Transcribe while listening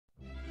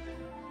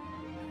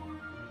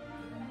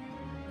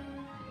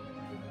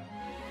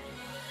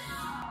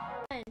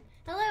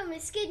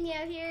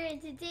Skidnyo here, and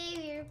today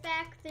we are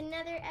back with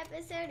another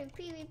episode of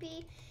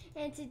PvP.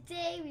 And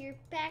today we are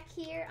back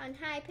here on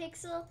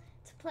Hypixel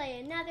to play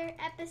another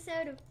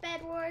episode of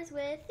BedWars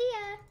with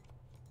Thea.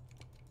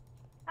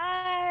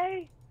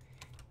 Hi.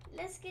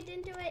 Let's get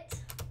into it.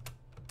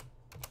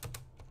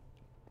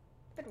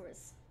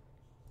 BedWars.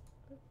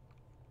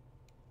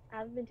 I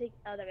haven't been taking.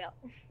 Oh, there we go.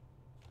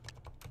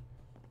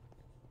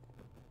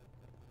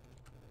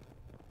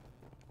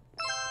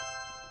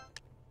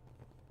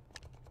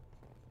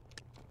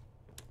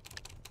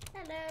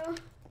 Hello.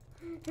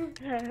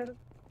 Hello.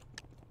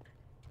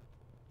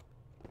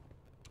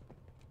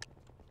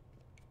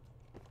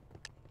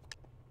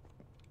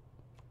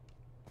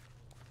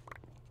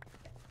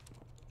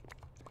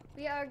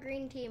 We are a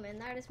green team, and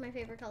that is my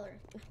favorite color.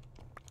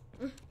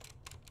 Yeah.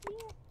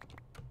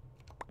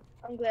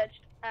 I'm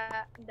glitched.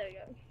 There we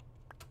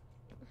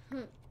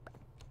go.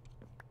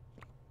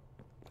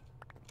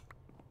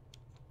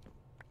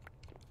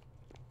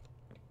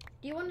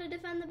 Do you want to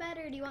defend the bed,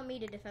 or do you want me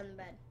to defend the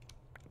bed?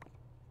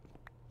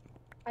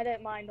 I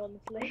don't mind,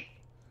 honestly.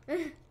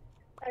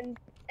 And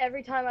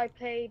every time I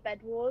play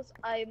BedWars,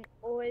 I'm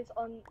always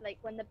on, like,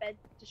 when the bed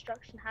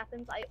destruction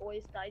happens, I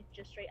always die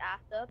just straight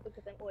after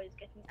because I'm always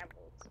getting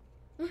emeralds.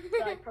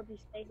 So I'd probably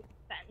stay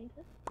defend.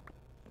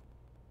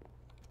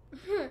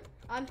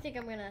 I think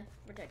I'm gonna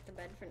protect the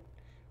bed for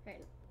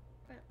right.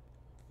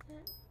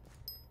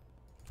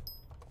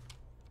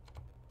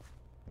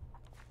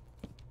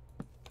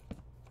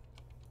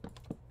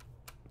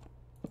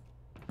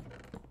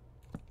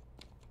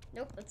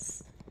 Nope,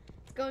 it's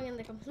going in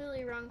the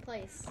completely wrong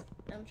place.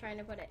 I'm trying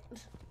to put it.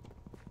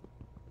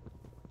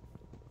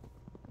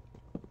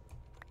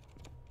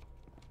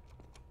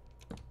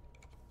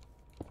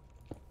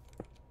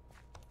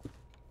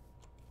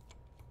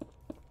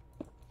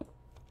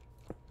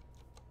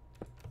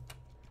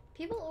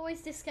 People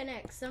always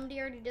disconnect.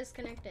 Somebody already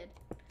disconnected.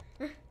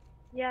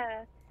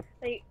 Yeah.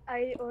 Like,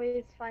 I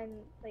always find,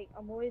 like,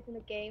 I'm always in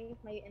a game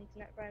with my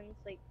internet friends,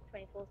 like,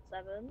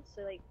 24/7.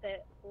 So, like, they're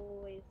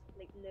always,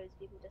 like, loads of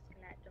people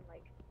disconnect. I'm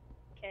like,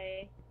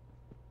 okay.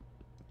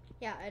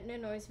 Yeah, it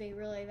annoys me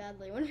really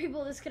badly when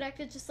people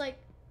disconnect. It's just like,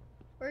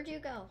 where'd you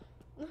go?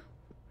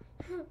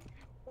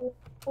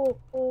 Oh.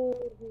 Oh,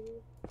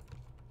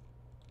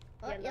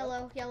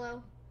 Yellow.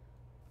 yellow.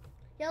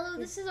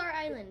 This is our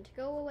island.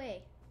 Go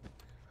away.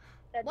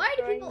 They're Why do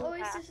destroying people the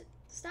always path. just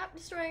stop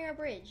destroying our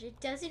bridge? It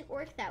doesn't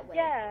work that way.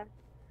 Yeah.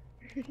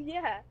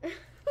 Yeah.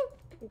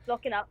 It's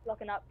blocking up.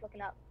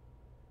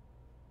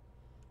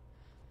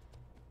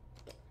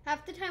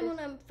 Half the time when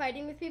I'm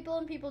fighting with people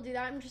and people do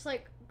that, I'm just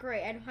like,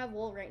 great, I don't have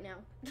wool right now.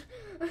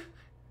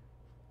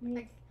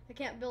 I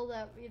can't build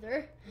up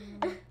either.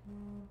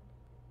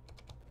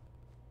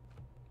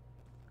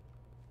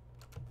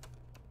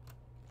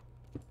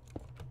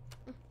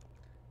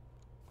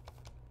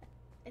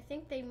 I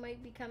think they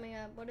might be coming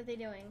up. What are they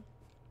doing?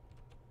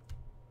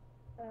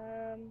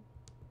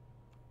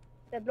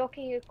 They're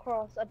blocking you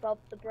across above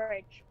the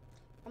bridge.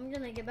 I'm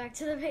gonna get back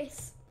to the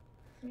base.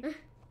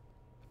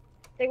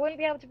 They wouldn't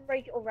be able to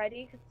break it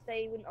already because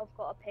they wouldn't have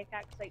got a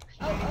pickaxe like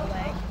straight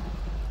away.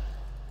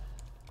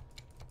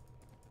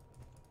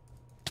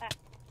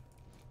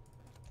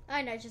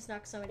 I just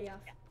knocked somebody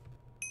off.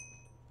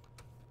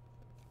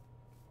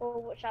 Oh,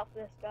 watch out for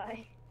this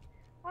guy.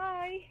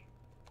 Hi.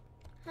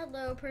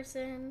 Hello,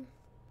 person.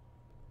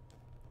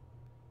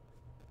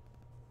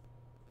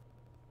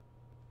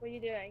 What are you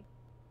doing?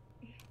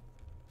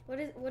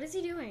 What is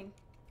he doing?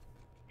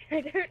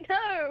 I don't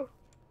know.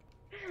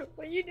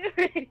 What are you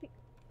doing?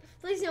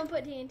 Please don't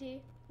put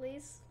TNT.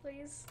 Please.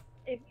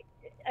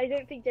 I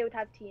don't think they would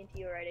have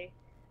TNT already.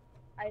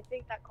 I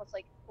think that costs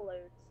like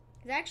loads.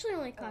 It actually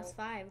only costs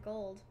 5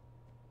 gold.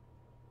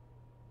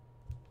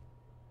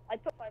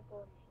 I'd put 5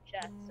 gold in the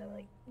chest, so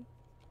like.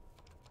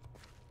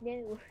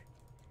 No.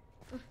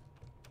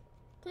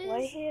 Please.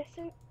 Why here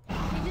so?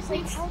 He just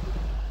Like, needs.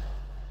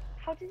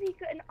 how did he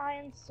get an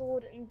iron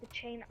sword and the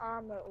chain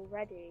armor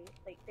already?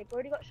 Like, they've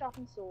already got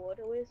sharpened sword.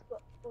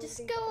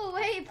 Just go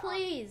away,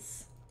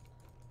 please.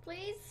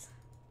 Please.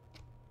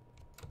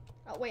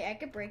 Oh wait, I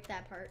could break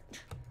that part.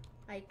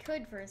 I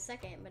could for a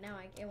second, but now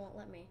it won't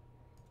let me.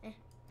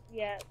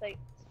 Yeah, like,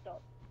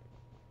 stop.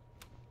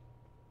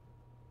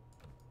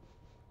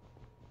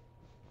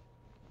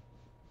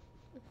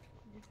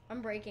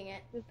 I'm breaking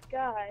it. This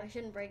guy. I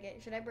shouldn't break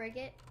it. Should I break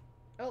it?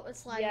 Oh, it's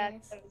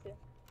sliding. Yeah,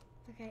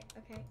 Okay.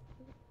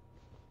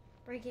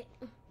 Break it.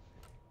 I'm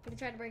gonna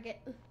try to break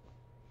it.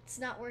 It's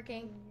not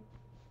working.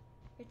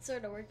 It's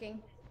sort of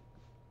working.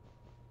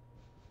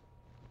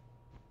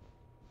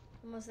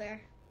 Almost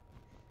there.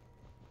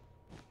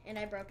 And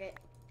I broke it.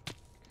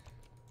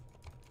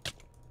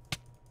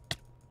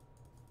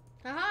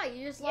 Haha,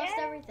 you just lost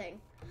everything.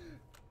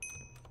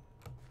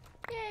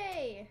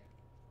 Yay!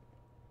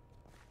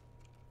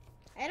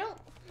 I don't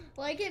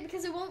like it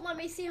because it won't let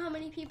me see how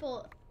many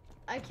people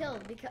I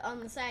killed on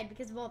the side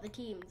because of all the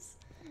teams.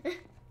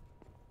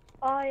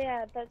 Oh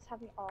yeah, that's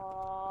happening.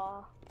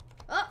 Aww.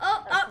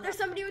 Oh, there's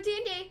somebody with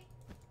TNT.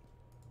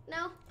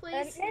 No,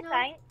 please. No, No.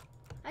 thanks.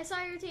 I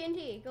saw your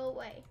TNT. Go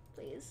away,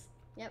 please.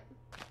 Yep.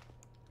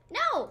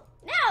 No!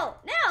 No!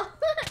 No!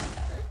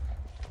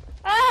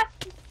 Ah!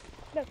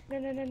 No, no,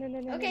 no, no, no, no,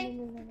 no, Okay.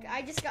 no, no, no, no.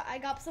 I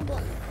got some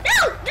blood.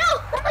 No!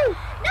 No! No! No!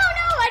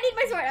 I need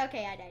my sword.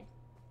 Okay, I died.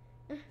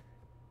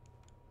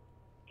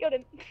 Got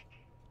him.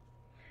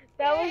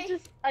 That was Yay.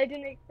 just, I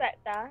didn't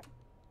expect that.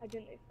 I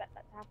didn't expect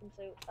that to happen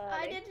so early.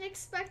 I didn't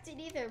expect it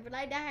either, but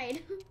I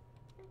died.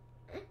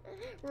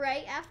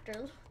 Right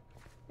after.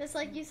 Just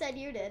like you said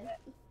you did.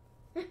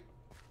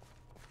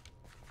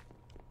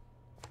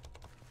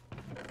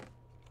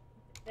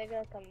 They're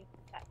gonna come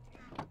back.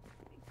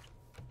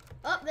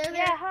 Oh, they're there.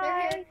 Yeah, They're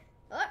hi. here.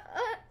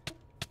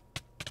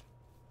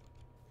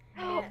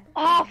 Yeah.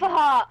 Half a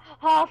heart!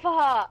 Half a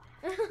heart!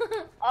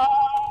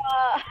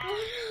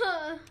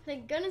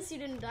 Thank goodness you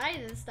didn't die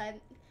this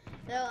time.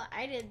 Though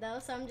I did though,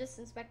 so I'm just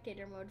in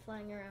spectator mode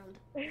flying around.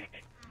 This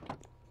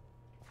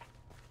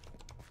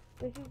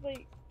is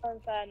like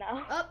unfair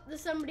now. Oh,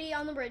 there's somebody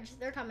on the bridge.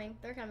 They're coming.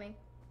 They're coming.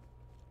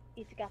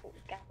 Eat a gapple,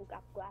 gapple,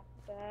 gapple,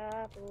 gapple.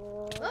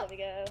 Oh. There we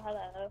go.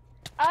 Hello.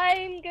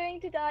 I'm going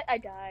to die. I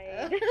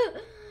died.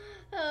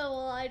 Oh,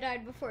 well, I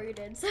died before you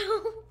did, so.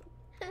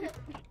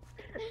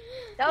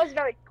 That was a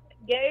very quick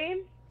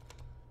game.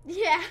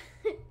 Yeah.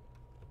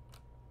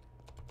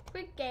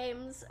 Quick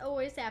games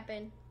always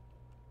happen.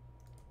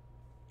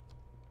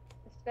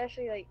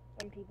 Especially like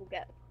when people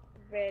get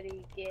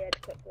really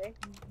geared quickly.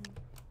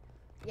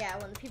 Yeah,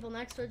 when the people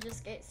next to it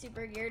just get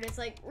super geared, it's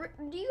like,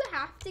 do you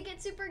have to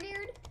get super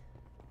geared?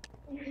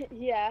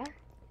 Yeah.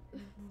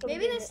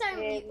 Maybe this time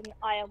With an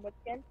iron wood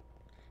skin.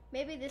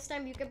 Maybe this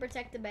time you can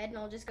protect the bed and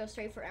I'll just go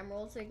straight for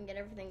emerald so we can get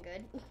everything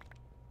good.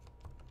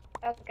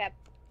 Okay.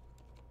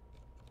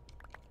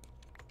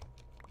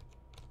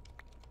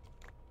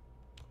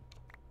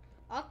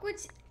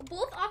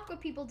 Both aqua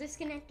people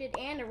disconnected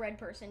and a red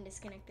person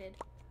disconnected.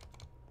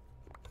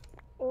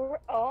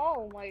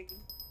 Oh my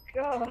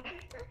god.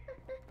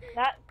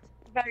 That's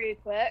very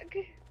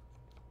quick.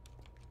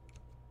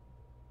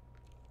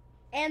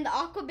 And the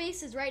aqua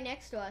base is right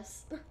next to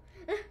us.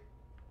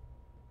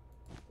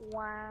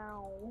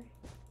 Wow.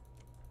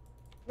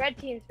 Red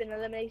team's been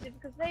eliminated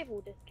because they've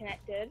all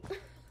disconnected.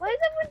 Why is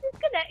everyone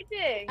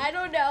disconnecting? I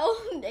don't know.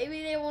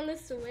 Maybe they want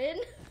us to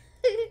win.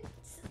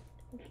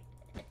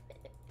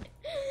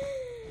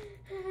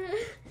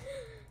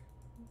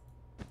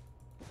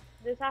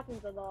 This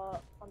happens a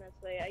lot,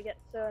 honestly. I get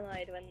so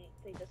annoyed when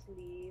they just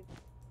leave.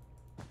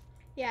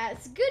 Yeah,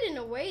 it's good in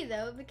a way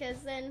though,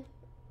 because then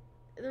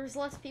there's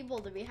less people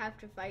to have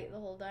to fight the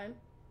whole time.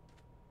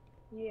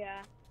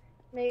 Yeah.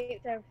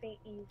 Makes everything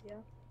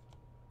easier.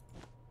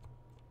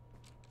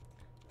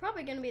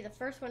 Probably gonna be the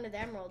first one to the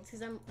emeralds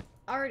because I'm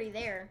already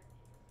there.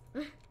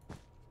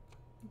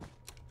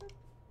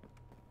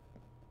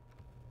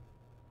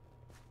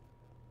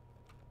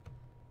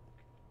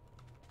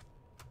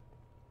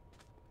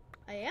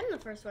 I am the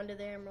first one to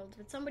the emeralds,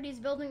 but somebody's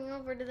building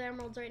over to the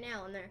emeralds right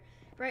now, and they're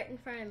right in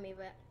front of me,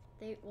 but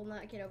they will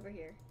not get over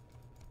here.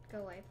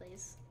 Go away,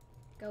 please.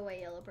 Go away,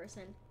 yellow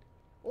person.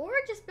 Or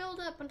just build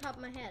up on top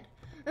of my head.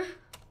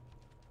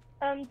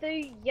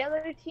 The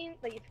yellow team,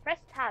 like, if you press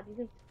tab, you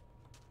can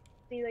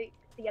see, like,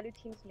 the yellow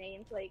team's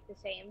names, like, the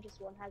same, just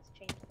one has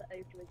changed the O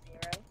to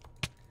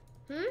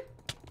a 0.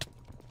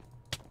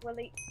 Well,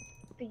 like,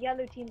 the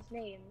yellow team's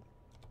names.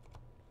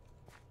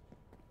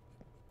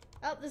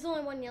 Oh, there's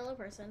only one yellow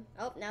person.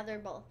 Oh, now they're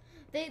both.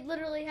 They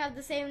literally have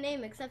the same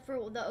name, except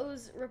for the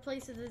O's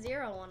replaced with a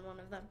 0 on one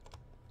of them.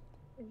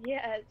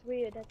 Yeah, it's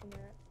weird, isn't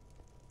it?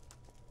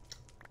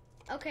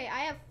 Okay, I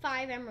have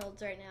 5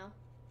 emeralds right now.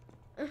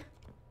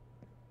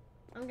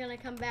 I'm gonna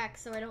come back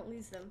so I don't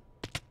lose them.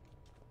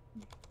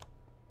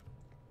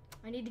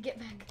 I need to get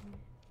back.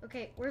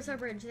 Okay, where's our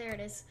bridge? There it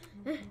is.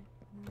 I'm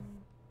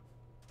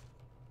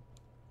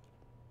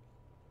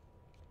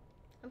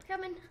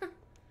coming.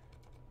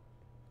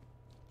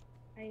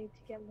 I need to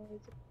get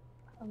loads of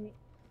iron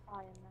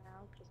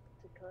now, just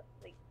to cut,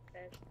 like,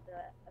 there's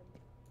the,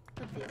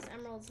 Put these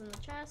emeralds in the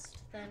chest,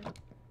 then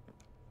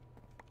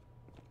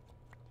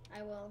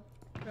I will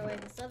throw away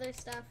this other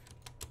stuff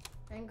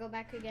and go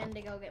back again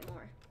to go get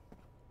more.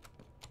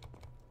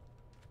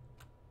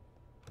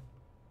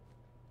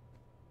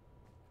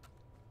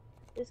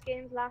 This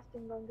game's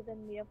lasting longer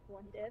than the other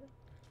one did.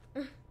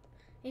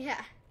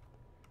 Yeah.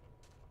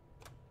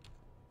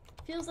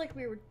 Feels like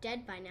we were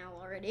dead by now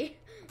already.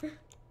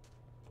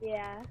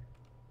 Yeah.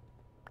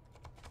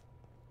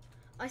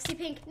 I see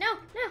pink. No,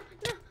 no,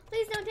 no.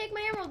 Please don't take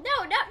my emerald.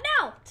 No, no,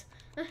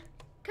 no.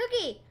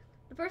 Cookie.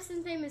 The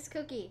person's name is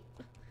Cookie.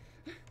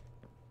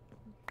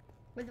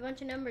 With a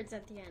bunch of numbers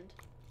at the end.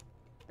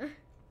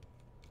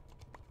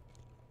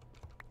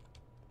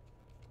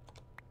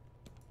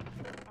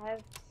 I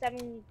have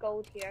 7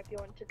 gold here if you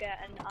want to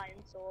get an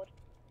iron sword.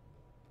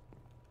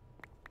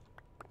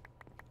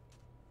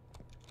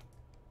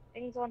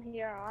 Things on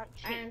here aren't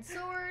cheap. Iron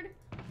sword.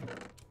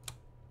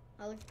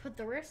 I'll put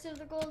the rest of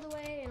the gold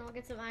away and I'll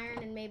get some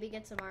iron and maybe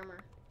get some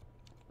armor.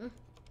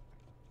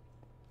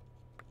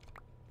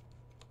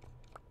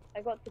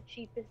 I got the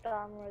cheapest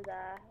armor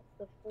there,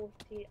 the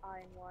 40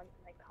 iron one,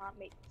 and I can't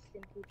make the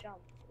simple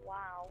jump.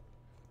 Wow.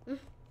 Okay,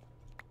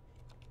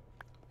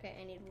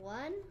 I need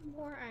one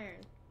more iron.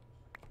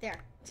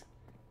 There.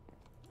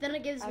 Then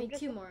it gives me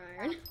 2 more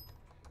iron.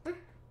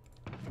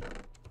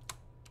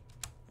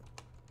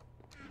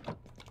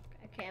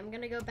 Okay, I'm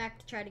gonna go back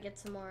to try to get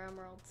some more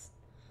emeralds.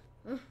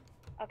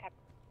 Okay.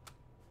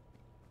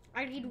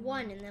 I need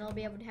 1 and then I'll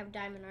be able to have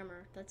diamond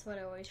armor. That's what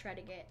I always try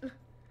to get.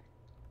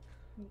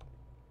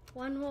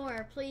 1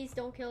 more. Please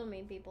don't kill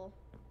me, people.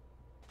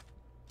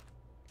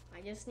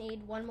 I just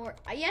need 1 more.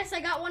 Yes,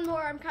 I got 1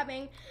 more. I'm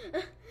coming.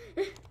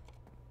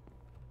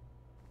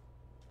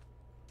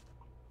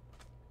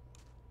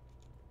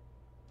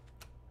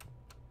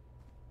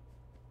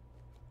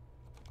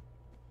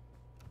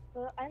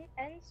 But an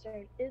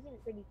endstone isn't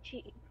really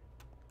cheap.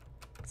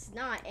 It's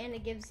not, and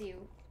it gives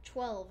you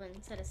 12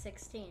 instead of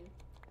 16.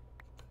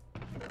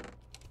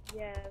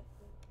 Yeah,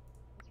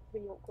 it's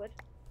really awkward.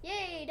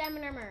 Yay,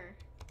 diamond armor.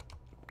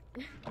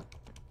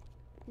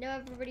 No,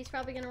 everybody's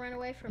probably gonna run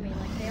away from me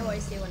like they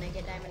always do when I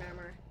get diamond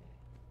armor.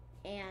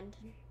 And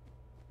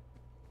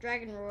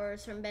dragon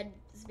roars from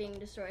beds being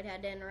destroyed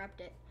had to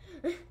interrupt it.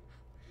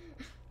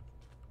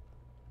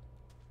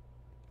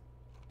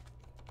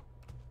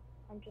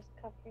 I'm just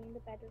covering the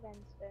bed of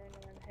endstone,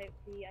 and then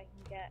hopefully I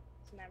can get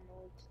some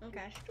emeralds to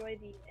Okay. destroy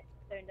the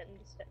stone and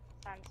the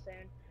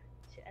sandstone,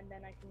 and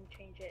then I can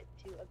change it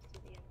to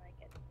obsidian when I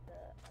get the.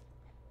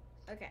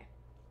 Okay.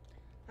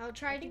 I'll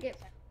try to get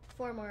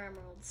 4 more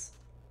emeralds.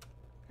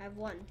 I have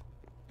 1,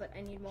 but I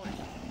need more.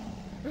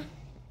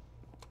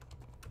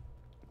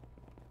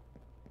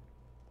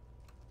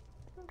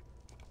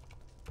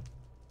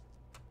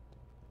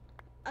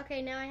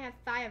 Okay, now I have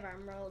 5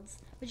 emeralds.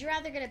 Would you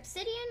rather get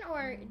obsidian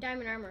or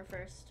diamond armor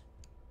first?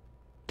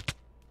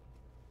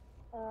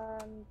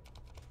 I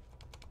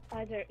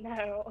don't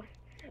know.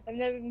 I've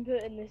never been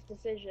put in this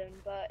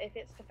decision, but if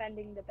it's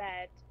defending the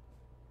bed,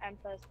 and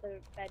plus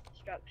the bed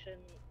destruction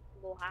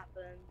will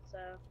happen,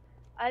 so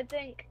I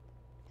think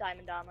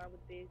diamond armor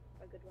would be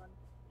a good one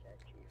to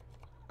choose.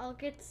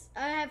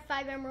 I have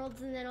 5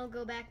 emeralds and then I'll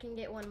go back and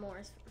get 1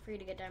 more for you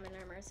to get diamond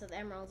armor. So the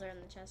emeralds are in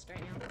the chest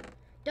right now.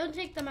 Don't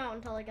take them out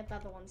until I get the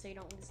other one so you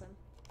don't lose them.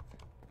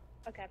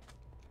 Okay.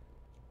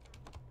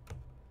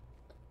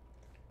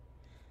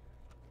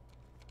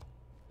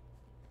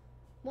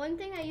 One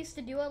thing I used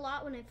to do a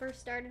lot when I first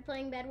started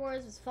playing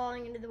BedWars was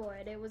falling into the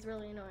void. It was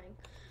really annoying.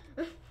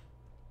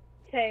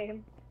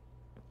 Same.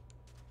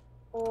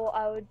 Or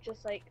I would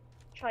just like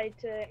try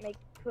to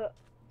put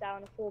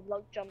down a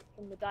 4-block jump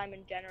from the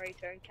diamond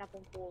generator and kept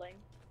on falling.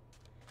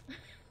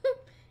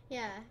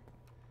 Yeah.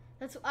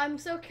 I'm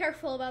so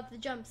careful about the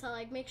jumps. I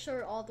like make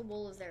sure all the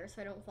wool is there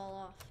so I don't fall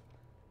off.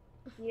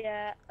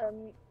 Yeah,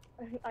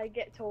 I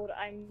get told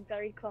I'm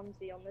very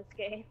clumsy on this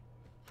game.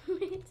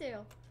 Me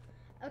too.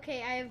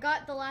 Okay, I have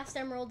got the last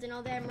emerald and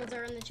all the emeralds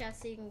are in the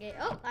chest so you can get...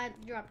 Oh, I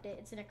dropped it.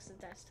 It's next to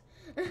the test.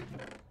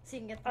 So you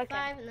can get the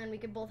 5 and then we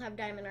can both have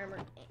diamond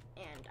armor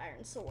and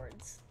iron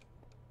swords.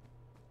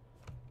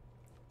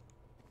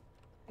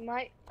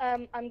 I'm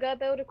gonna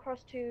build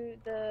across to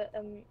the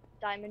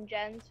diamond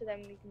gen so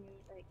then we can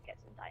like get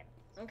some diamonds.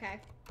 Okay.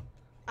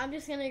 I'm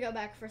just gonna go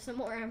back for some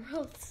more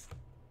emeralds.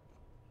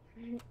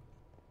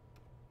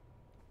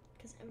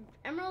 Because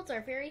emeralds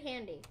are very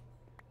handy.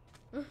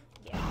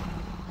 Yeah.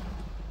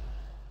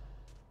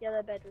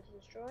 Yellow bed was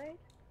destroyed.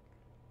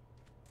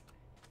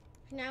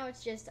 Now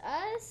it's just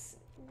us,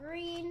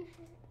 green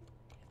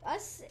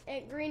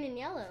and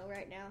yellow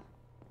right now.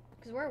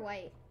 Because we're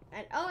white.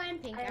 And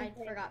pink. I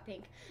forgot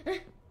pink.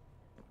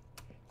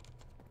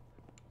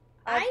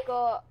 I've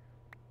got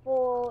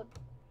 4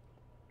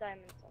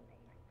 diamonds on me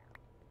right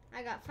now.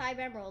 I got 5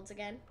 emeralds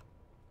again.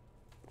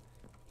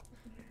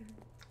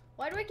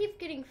 Why do I keep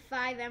getting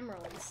 5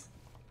 emeralds?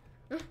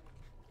 I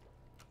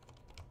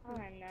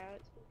don't know,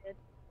 it's weird.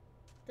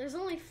 There's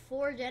only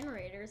 4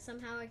 generators.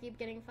 Somehow I keep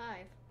getting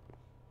 5.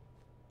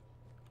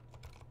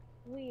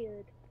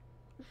 Weird.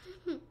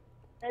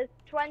 There's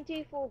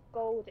 24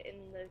 gold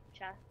in the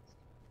chest.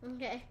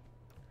 Okay.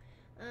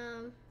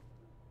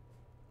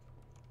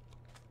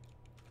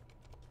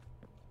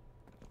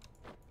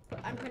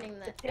 I'm putting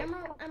the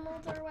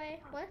emeralds our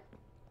way. What?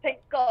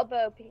 Pink's got a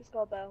bow. Pink's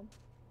got a bow.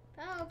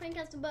 Oh, Pink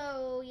has a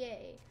bow.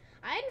 Yay.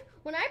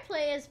 When I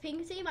play as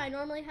Pink team, I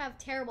normally have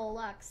terrible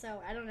luck,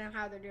 so I don't know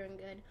how they're doing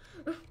good.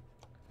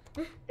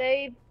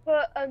 They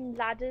put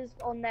ladders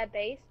on their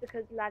base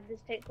because ladders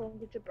take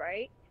longer to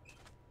break.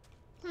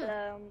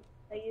 So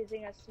they're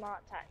using a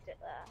smart tactic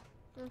there.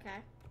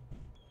 Okay.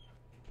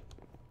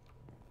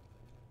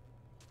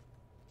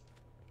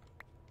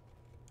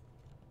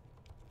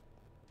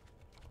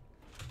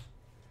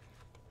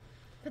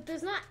 But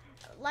there's not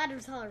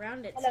ladders all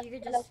around it, so you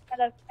could just...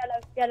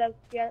 Yellow,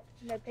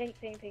 no, pink.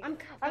 I'm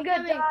gonna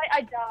coming. die,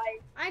 I die.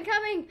 I'm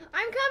coming!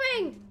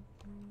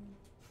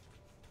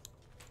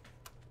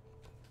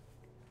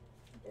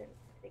 Are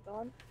they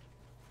gone?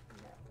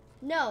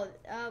 No,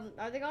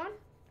 are they gone?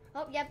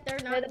 Oh, yep, they're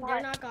not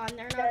gone.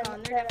 They're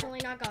definitely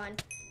not gone.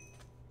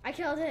 I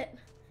killed it.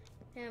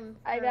 Him.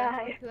 I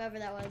died. Whoever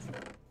that was.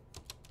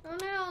 Oh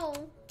no.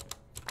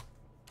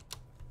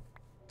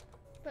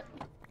 But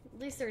at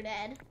least they're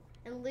dead.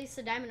 And at least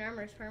the diamond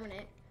armor is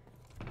permanent.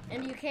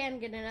 And you can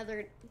get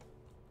another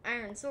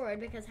iron sword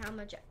because how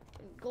much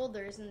gold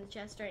there is in the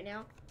chest right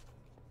now.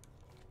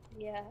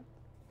 Yeah.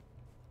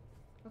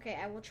 Okay,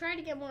 I will try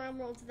to get more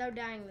emeralds without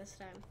dying this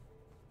time.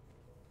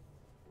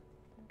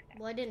 Okay.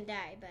 Well, I didn't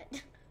die,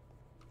 but...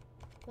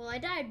 Well, I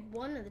died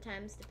one of the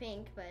times to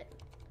pink, but...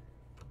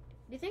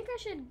 Do you think I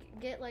should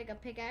get, like, a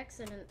pickaxe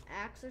and an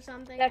axe or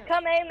something? They're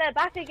coming, they're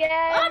back again!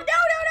 Oh, no!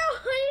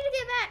 I need to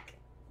get back!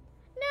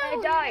 No,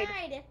 I died. you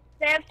died.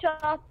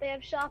 They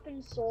have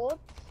sharpened swords,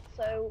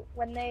 so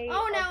when they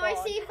Oh, no, are I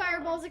gone- see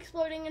fireballs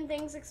exploding and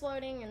things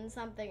exploding and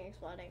something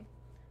exploding.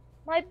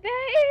 My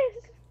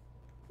base!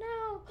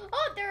 No.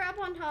 Oh, they're up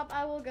on top.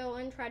 I will go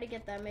and try to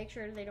get them. Make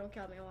sure they don't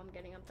kill me while I'm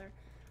getting up there.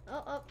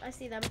 Oh, I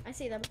see them. I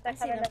see them. I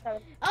see them.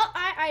 Oh,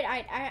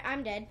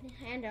 I'm dead.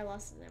 And I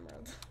lost an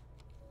emerald.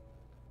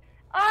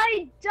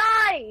 I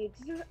died!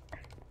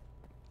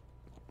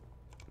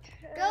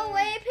 Go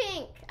away,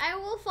 Pink. I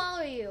will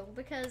follow you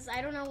because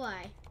I don't know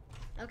why.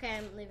 Okay,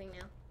 I'm leaving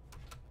now.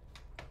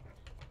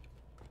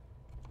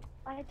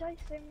 I died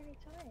so many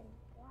times.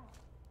 Wow.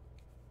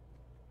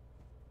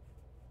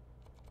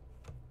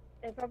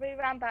 They probably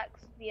ran back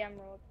the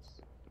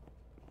emeralds.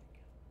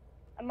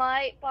 I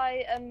might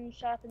buy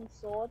sharpened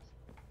sword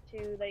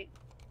to like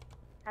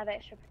have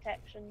extra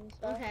protection and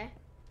stuff. Okay.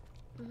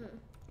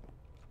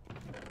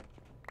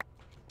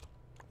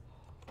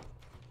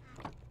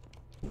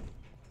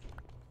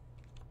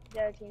 The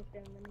other team's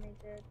been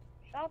eliminated.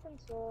 Sharpened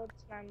swords,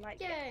 and I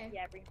might Yay.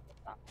 get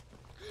reinforced up.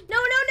 No,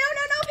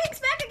 Pink's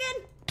back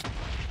again.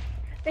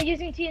 They're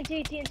using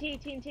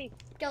TNT.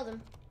 Killed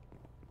him.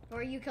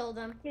 Or you killed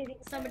him.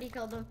 Somebody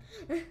killed him.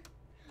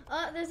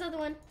 Oh, there's another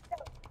one.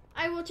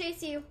 I will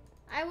chase you.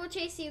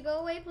 Go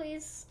away,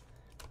 please.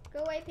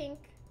 Go away, Pink.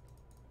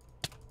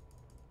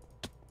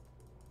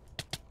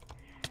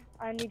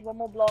 I need one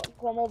more block.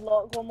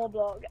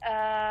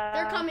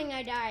 They're coming,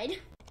 I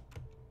died.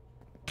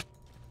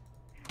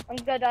 I'm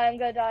gonna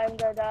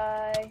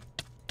die.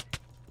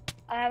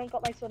 I haven't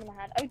got my sword in my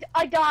hand.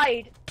 I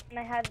died! And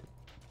I had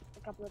a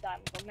couple of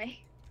diamonds on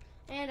me.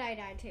 And I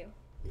died too.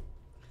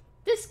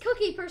 This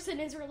cookie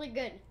person is really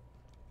good.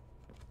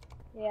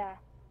 Yeah,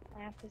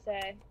 I have to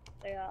say,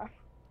 they are.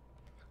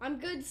 I'm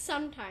good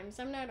sometimes.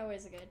 I'm not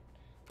always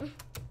good.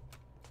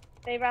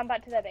 They ran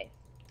back to their base.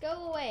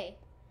 Go away.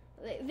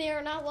 They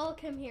are not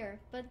welcome here,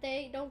 but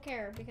they don't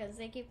care because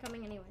they keep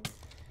coming anyways.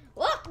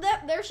 Well,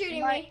 they're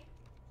shooting me.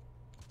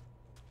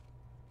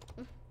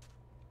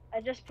 I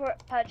just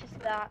purchased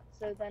that,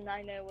 so then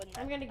I know when.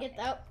 I'm gonna get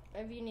that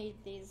if you need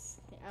these.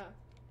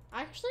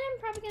 Actually, I'm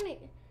probably gonna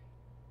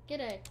get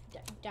a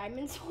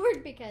diamond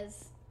sword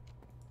because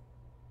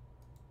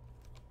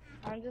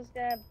I'm just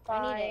gonna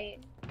buy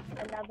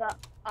another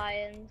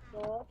iron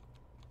sword.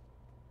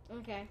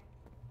 Okay.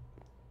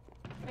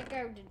 I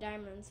grabbed a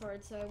diamond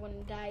sword so I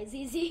wouldn't die as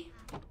easy.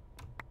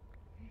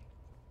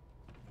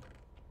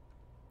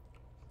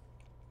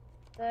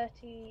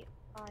 30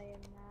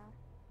 iron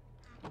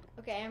now.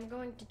 Okay, I'm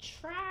going to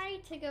try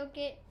to go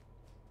get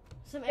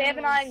some. They have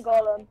an iron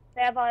golem.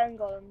 They have iron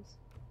golems.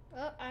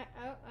 Oh,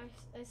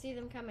 I see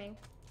them coming.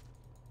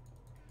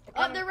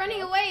 Oh, they're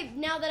running away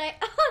now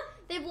that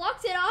they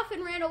blocked it off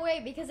and ran away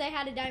because I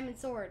had a diamond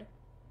sword.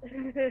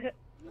 Another.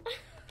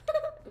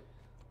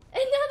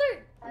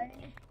 I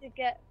need to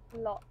get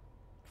lots.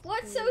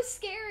 What's so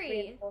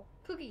scary?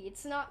 Cookie,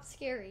 it's not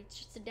scary. It's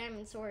just a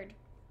diamond sword.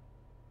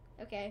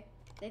 Okay,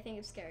 they think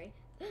it's scary.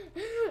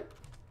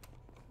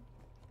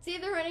 See,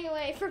 they're running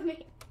away from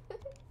me.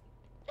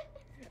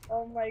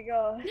 Oh my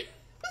god.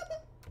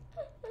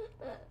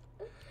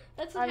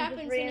 That's what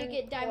happens when you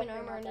get diamond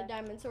armor and a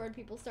diamond sword.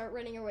 People start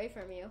running away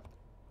from you.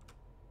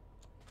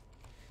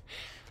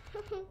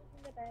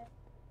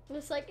 I'm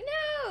just like,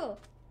 no!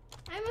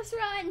 I must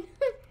run!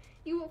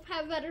 You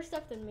have better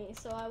stuff than me,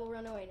 so I will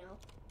run away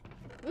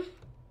now.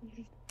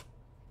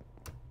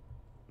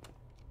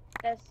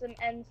 There's some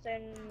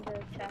endstone in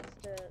the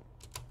chest to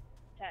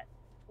check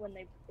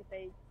if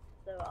they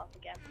blow it up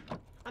again.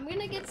 I'm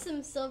gonna get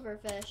some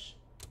silverfish.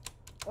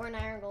 Or an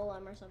iron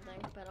golem or something,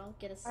 but I'll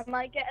get a... I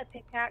might get a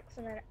pickaxe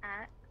and an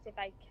axe if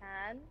I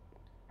can.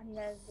 And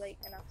there's like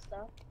enough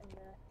stuff in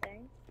the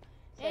thing.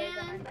 So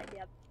then I might be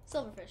able...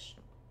 Silverfish.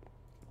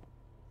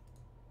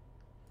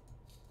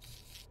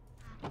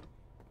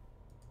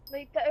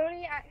 Like, the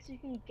only axe you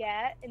can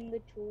get in the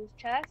tools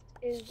chest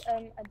is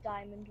a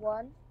diamond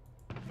one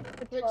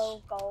for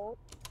 12 gold.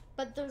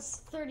 But there's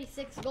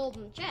 36 gold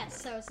in the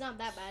chest, so it's not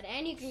that bad.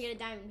 And you can get a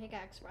diamond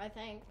pickaxe, I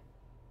think.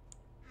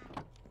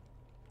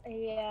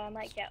 Yeah, I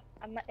might get...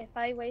 if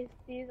I waste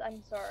these,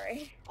 I'm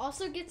sorry.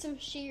 Also get some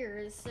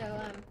shears,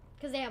 so,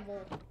 because they have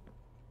wool.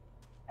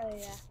 Oh,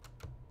 yeah.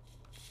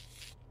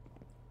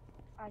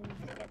 I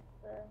need to get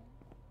the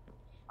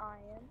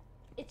iron.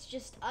 It's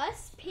just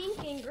us,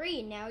 pink, and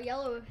green. Now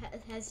yellow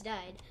has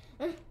died.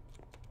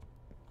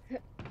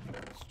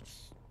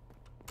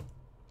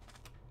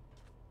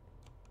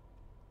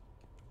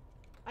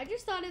 I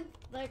just thought of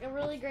like a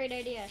really great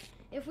idea.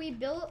 If we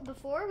built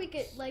before, we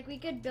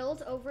could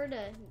build over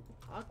to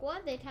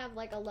Aqua, they'd have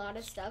like a lot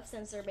of stuff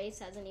since their base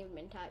hasn't even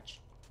been touched.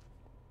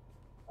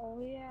 Oh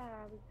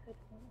yeah, we could.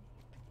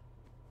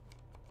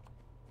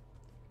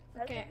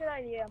 That's Okay. a good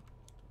idea.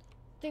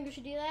 Think we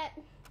should do that?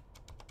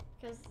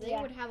 Because they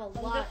Yeah. would have a I'm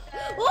lot.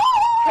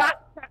 just,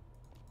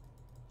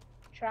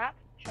 trap.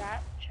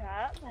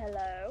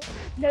 Hello.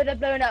 No, they're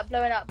blowing up.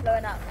 No!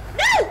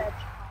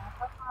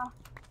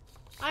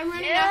 I'm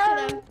running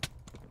after them.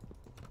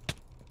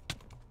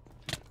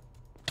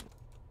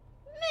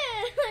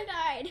 Man, I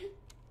died.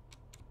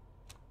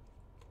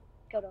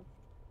 Kill them.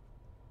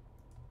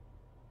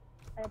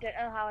 I don't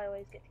know how I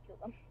always get to kill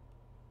them.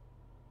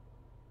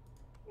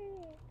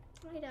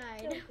 I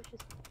died.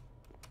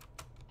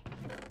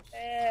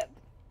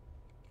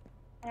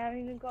 I haven't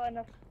even got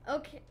enough.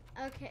 Okay.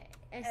 I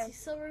see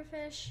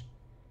silverfish,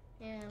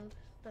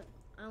 but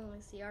I only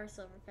see our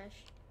silverfish.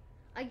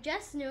 I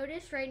just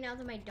noticed right now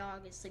that my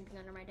dog is sleeping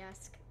under my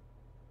desk.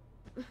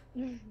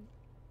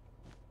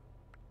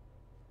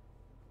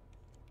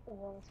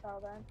 Almost fell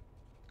then.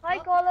 Hi,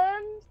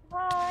 Collins.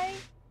 Hi.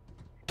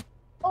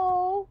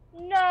 Oh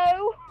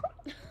no.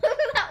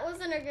 That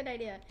wasn't a good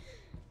idea.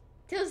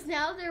 Because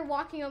now they're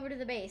walking over to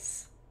the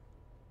base.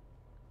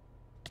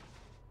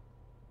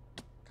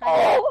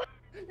 Oh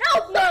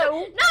no! No!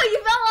 No,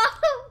 you fell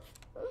off!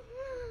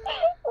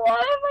 Why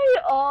am I?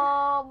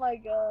 Oh my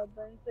god,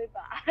 I'm so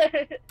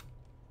bad. It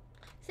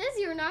says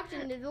you were knocked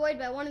into the void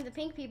by one of the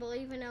pink people,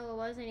 even though it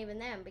wasn't even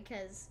them,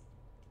 because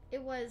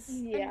it was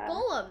a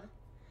golem.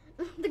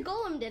 The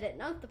golem did it,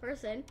 not the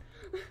person.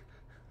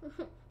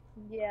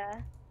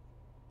 Yeah.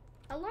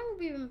 How long have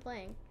we been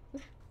playing?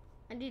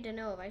 I need to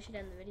know if I should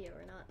end the video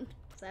or not,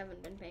 because I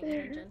haven't been paying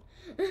attention.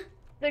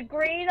 The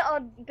green are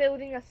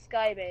building a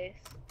sky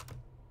base.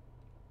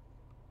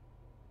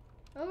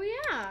 Oh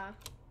yeah.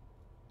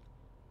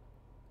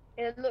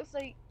 It looks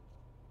like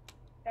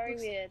very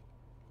weird.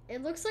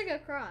 It looks like a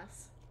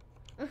cross.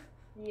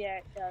 Yeah,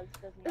 it does,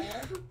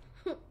 doesn't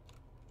it?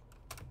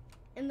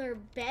 And their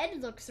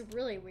bed looks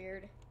really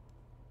weird.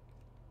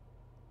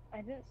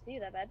 I didn't see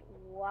that bed.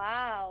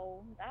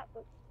 Wow, that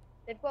looks.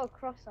 They've got a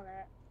cross on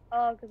it.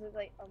 Oh, because it's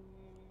like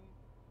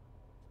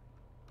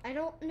I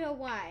don't know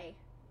why.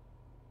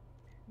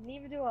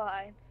 Neither do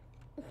I.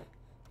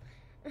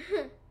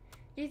 Do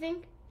you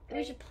think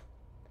we should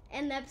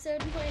end the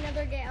episode and play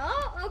another game?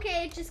 Oh,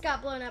 okay, it just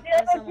got blown up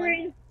by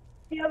someone.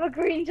 The other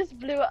green just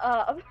blew it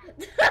up.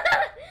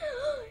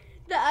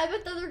 I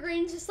bet the other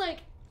green's just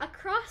like, a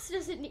cross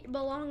doesn't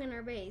belong in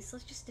our base.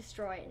 Let's just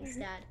destroy it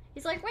instead.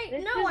 He's like, wait,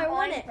 This no, is I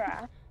want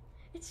Minecraft. it.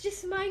 It's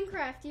just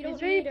Minecraft. You don't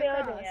He's really need a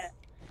building cross.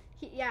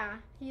 it. Yeah,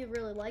 he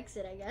really likes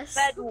it, I guess.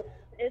 Bed wars.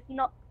 It's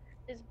not.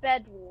 It's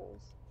bed wars.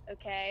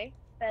 Okay.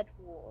 Bed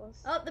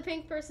wars. Oh, the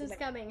pink person's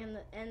coming,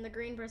 and the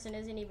green person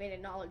isn't even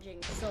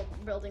acknowledging, still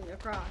building their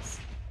cross.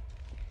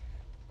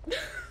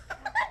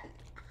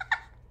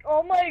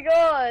 Oh my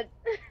god.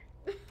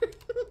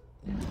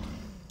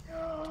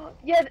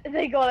 Yeah,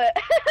 they got it.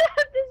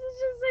 This is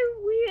just so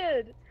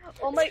weird.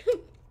 Oh my.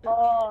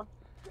 Oh.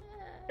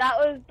 That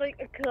was like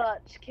a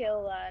clutch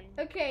kill then.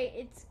 Okay,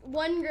 it's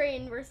 1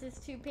 green versus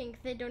 2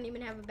 pink. They don't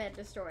even have a bed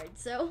destroyed,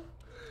 so.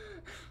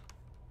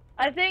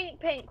 I think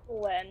pink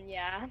will win,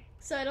 yeah.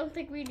 So I don't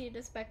think we need to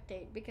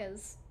spectate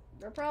because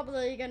they're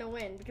probably gonna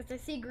win because I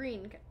see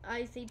green,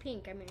 I see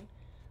pink, I mean.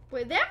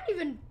 Wait, they haven't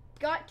even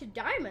got to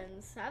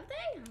diamonds, have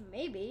they?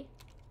 Maybe.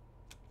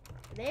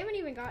 They haven't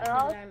even got to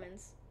the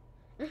diamonds.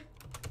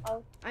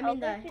 I mean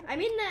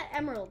the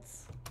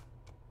emeralds.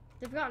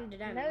 They've gotten to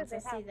diamonds, I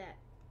see that.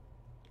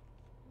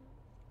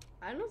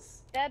 I don't.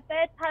 Their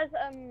bed has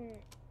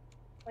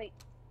like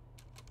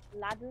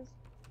ladders,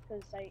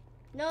 cause like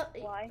no.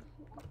 Why?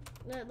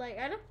 Like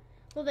I don't.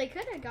 Well, they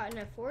could have gotten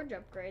a forge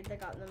upgrade that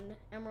got them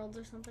emeralds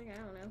or something. I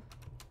don't know.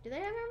 Do they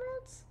have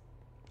emeralds?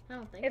 I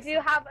don't think. If you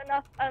have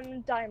enough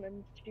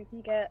diamonds, you can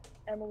get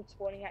emeralds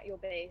spawning at your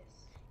base.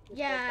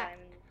 Yeah.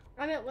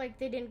 I meant like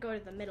they didn't go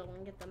to the middle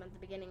and get them at the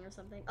beginning or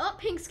something. Oh,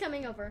 pink's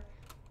coming over.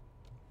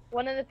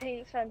 One of the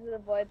pinks fell into the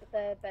void, but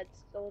their bed's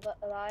still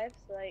alive.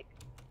 So like.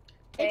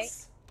 Okay.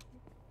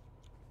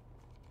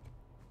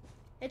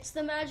 It's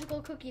the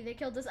magical cookie that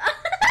killed us.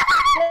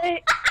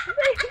 they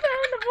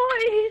found the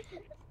void.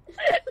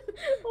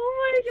 Oh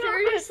my god!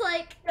 They're just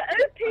like the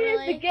OP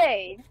is the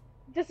game.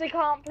 Just they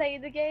can't play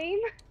the game.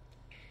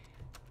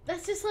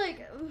 That's just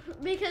like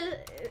because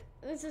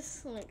it's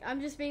just like I'm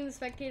just being the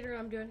spectator.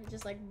 I'm doing it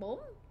just like boom,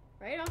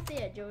 right off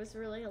the edge. It was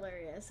really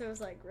hilarious. So it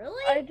was like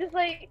really. I just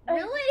like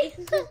really.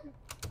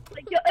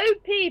 Like you're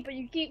OP, but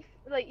you keep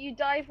like you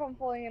die from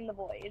falling in the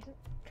void.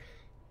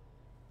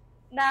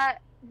 Nah,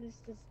 this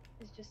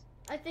is just.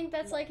 I think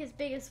that's like his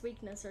biggest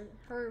weakness or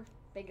her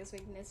biggest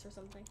weakness or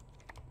something.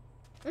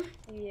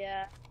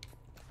 Yeah.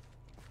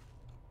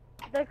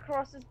 The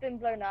cross has been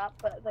blown up,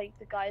 but like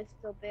the guy's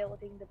still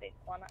building the big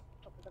one at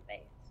the top of the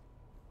base.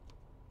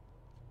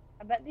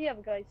 I bet the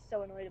other guy's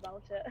so annoyed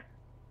about it.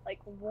 Like,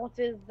 what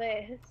is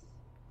this?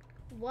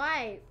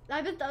 Why?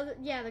 I bet the other,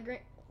 the green.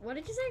 What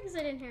did you say? Because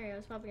I didn't hear you. I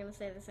was probably gonna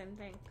say the same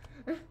thing.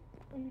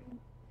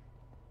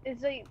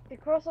 It's like the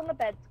cross on the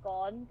bed's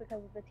gone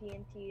because of the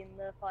TNT and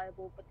the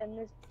fireball, but then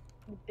there's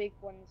the big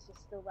ones are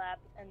still there,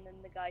 and then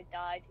the guy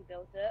died who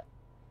built it.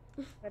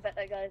 I bet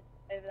that guy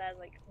over there is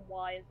like,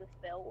 why is this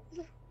built?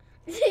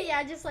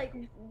 Yeah, just like,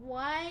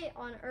 why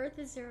on earth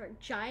is there a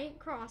giant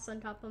cross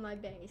on top of my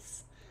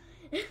base?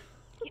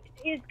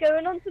 He's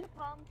going onto the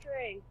palm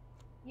tree.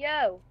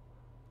 Yo,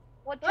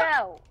 watch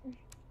out.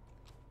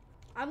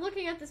 I'm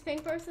looking at this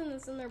pink person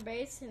that's in their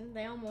base, and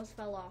they almost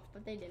fell off,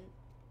 but they didn't.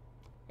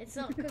 It's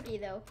not Cookie,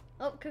 though.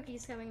 Oh,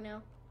 Cookie's coming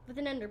now with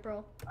an ender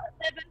pearl.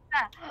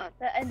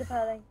 They're ender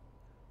pearling.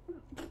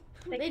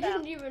 They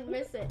didn't even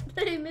miss it.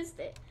 They missed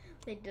it.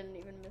 They didn't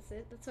even miss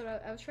it. That's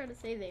what I was trying to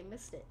say. They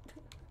missed it.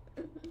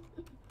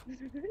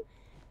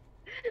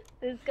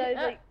 This guy's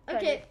like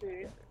okay.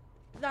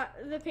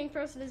 The pink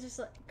person is just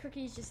like,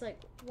 Cookie's just like,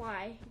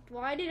 why?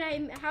 How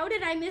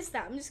did I miss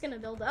that? I'm just gonna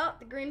build up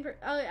the green person.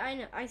 Oh, I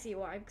know. I see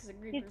why, because the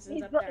green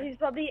person's up there. He's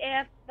probably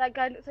that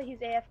guy looks like he's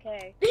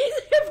AFK. He's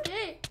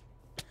AFK.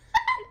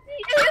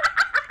 He's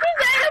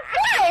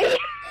AFK.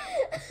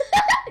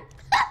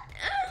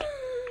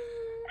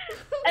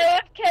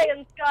 AFK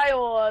and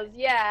Skywars,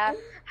 yeah.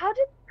 How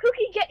did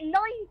Cookie get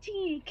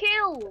 19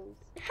 kills?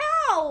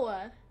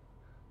 How?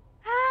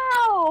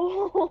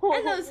 How?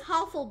 And those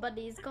Huffle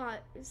buddies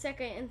got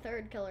second and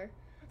third killer.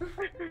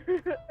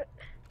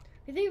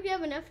 You think we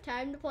have enough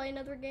time to play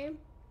another game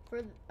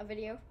for a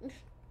video?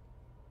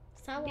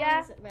 So how long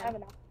has it been? I have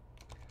enough.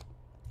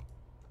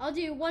 I'll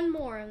do one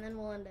more and then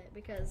we'll end it,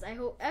 because I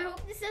hope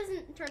this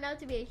doesn't turn out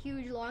to be a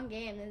huge long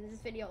game and this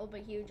video will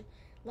be huge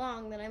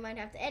long, then I might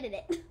have to edit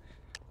it.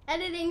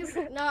 Editing's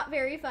not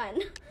very fun.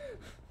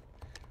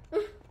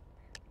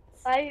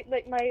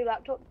 My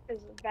laptop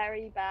is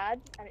very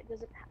bad and it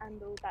doesn't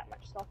handle that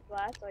much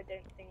software, so I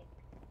don't think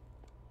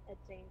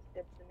editing's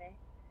good for me.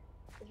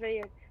 It's really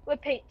good. We're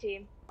pink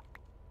team.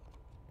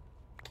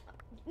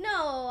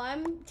 No,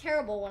 I'm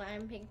terrible when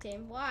I'm pink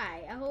team.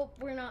 Why? I hope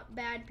we're not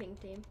bad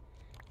pink team.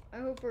 I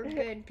hope we're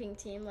good pink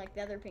team like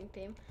the other pink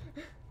team.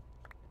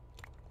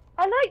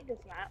 I like this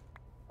map,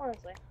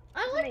 honestly.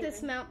 I like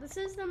this map. This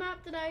is the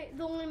map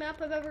the only map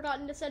I've ever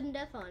gotten to sudden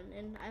death on,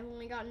 and I've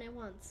only gotten it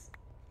once.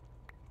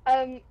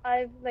 I've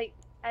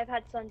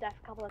had sudden death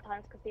a couple of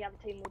times because the other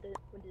team would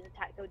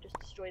attack. They would just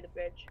destroy the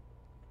bridge.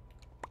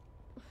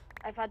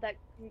 I had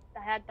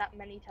that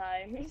many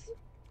times.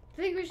 I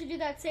think we should do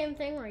that same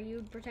thing where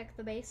you protect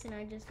the base and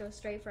I just go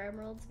straight for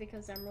emeralds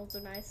because emeralds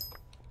are nice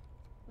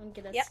and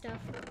get us stuff.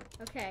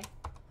 Okay.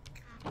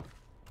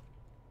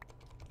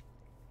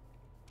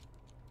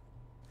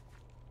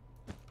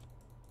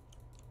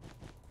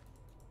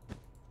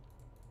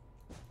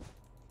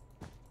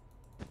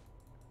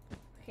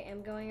 Okay,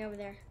 I'm going over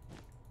there.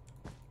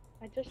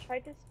 I just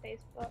tried to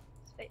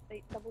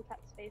double tap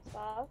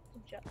spacebar to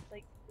just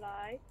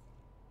fly.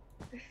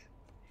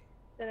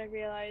 Then I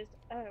realized,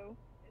 oh,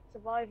 it's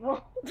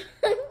survival.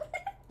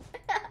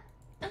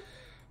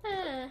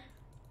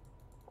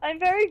 I'm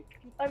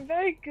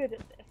very good at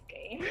this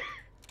game.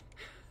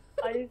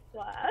 I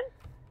swear.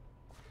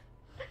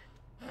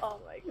 Oh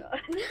my god.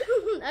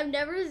 I've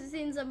never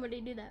seen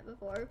somebody do that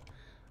before.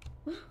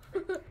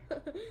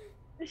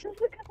 It's just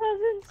because I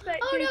was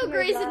inspecting. Oh no,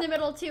 Gray's in the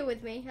middle too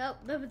with me. Oh,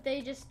 but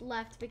they just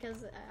left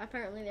because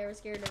apparently they were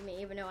scared of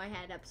me, even though I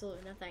had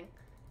absolutely nothing.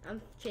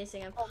 I'm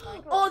chasing them.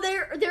 Oh,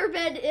 their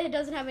bed, it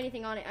doesn't have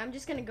anything on it. I'm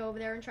just gonna go over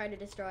there and try to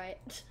destroy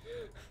it.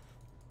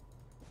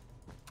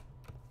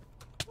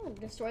 Oh,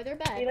 destroy their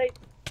bed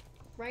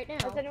right now.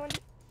 Has anyone?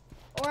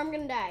 Or I'm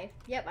gonna die.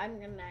 Yep, I'm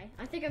gonna die.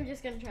 I think I'm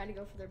just gonna try to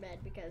go for their bed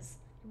because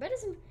their bed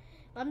isn't.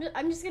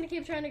 I'm just gonna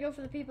keep trying to go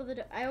for the people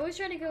that. I always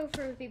try to go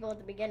for the people at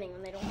the beginning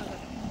when they don't have a.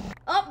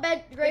 Oh,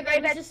 gray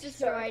bed was just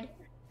destroyed.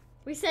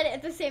 We said it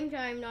at the same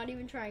time, not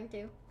even trying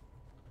to.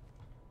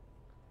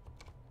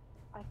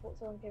 I thought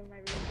someone came in my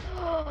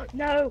room.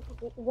 No!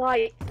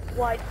 White!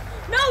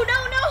 No!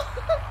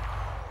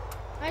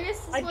 I guess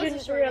this wasn't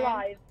didn't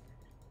realize.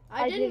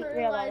 I didn't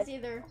realize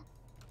either.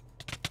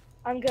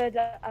 I'm gonna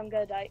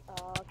die.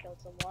 Oh, I killed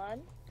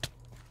someone.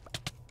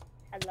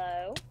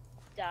 Hello.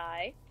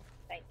 Die.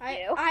 Thank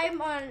you.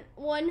 I'm on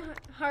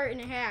 1.5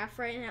 hearts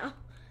right now.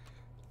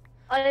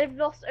 I've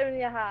lost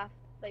only half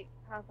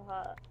a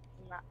heart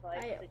on that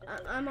side.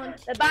 I'm on.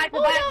 Back. No!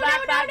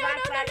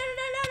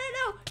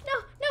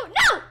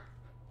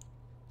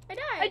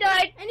 I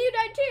died. And you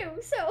died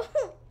too. So.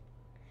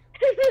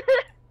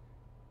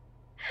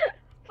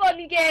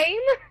 Fun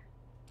game.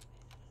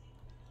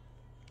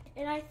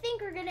 And I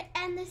think we're gonna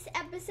end this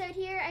episode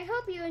here. I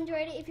hope you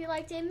enjoyed it. If you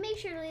liked it, make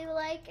sure to leave a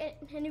like.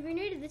 And if you're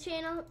new to the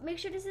channel, make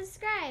sure to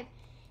subscribe.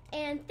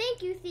 And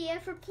thank you, Thea,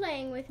 for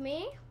playing with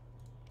me.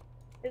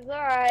 It's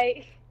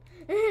alright.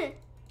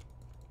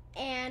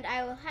 And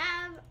I will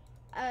have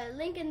a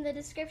link in the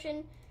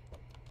description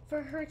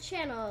for her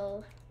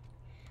channel.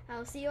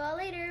 I'll see you all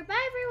later.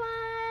 Bye,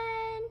 everyone.